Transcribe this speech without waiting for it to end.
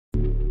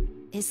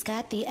It's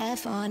got the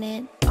F on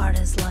it. Art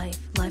is life,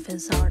 life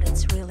is art.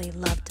 It's really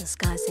love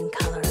disguised in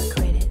color.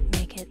 Create it,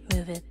 make it,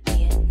 move it,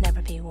 be it, never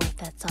be worth,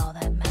 that's all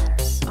that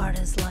matters. Art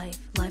is life,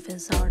 life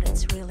is art.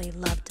 It's really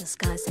love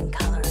disguised in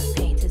color.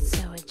 Paint it,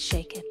 sew it,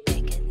 shake it,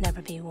 bake it,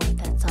 never be worth,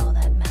 that's all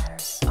that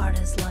matters. Art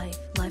is life,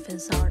 life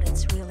is art.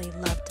 It's really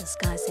love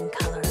disguised in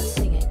color.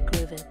 Sing it,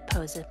 groove it,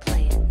 pose it,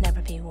 play it,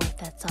 never be worth,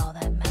 that's all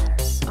that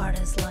matters. Art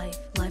is life,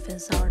 life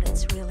is art.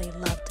 It's really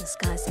love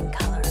disguised in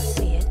color.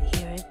 See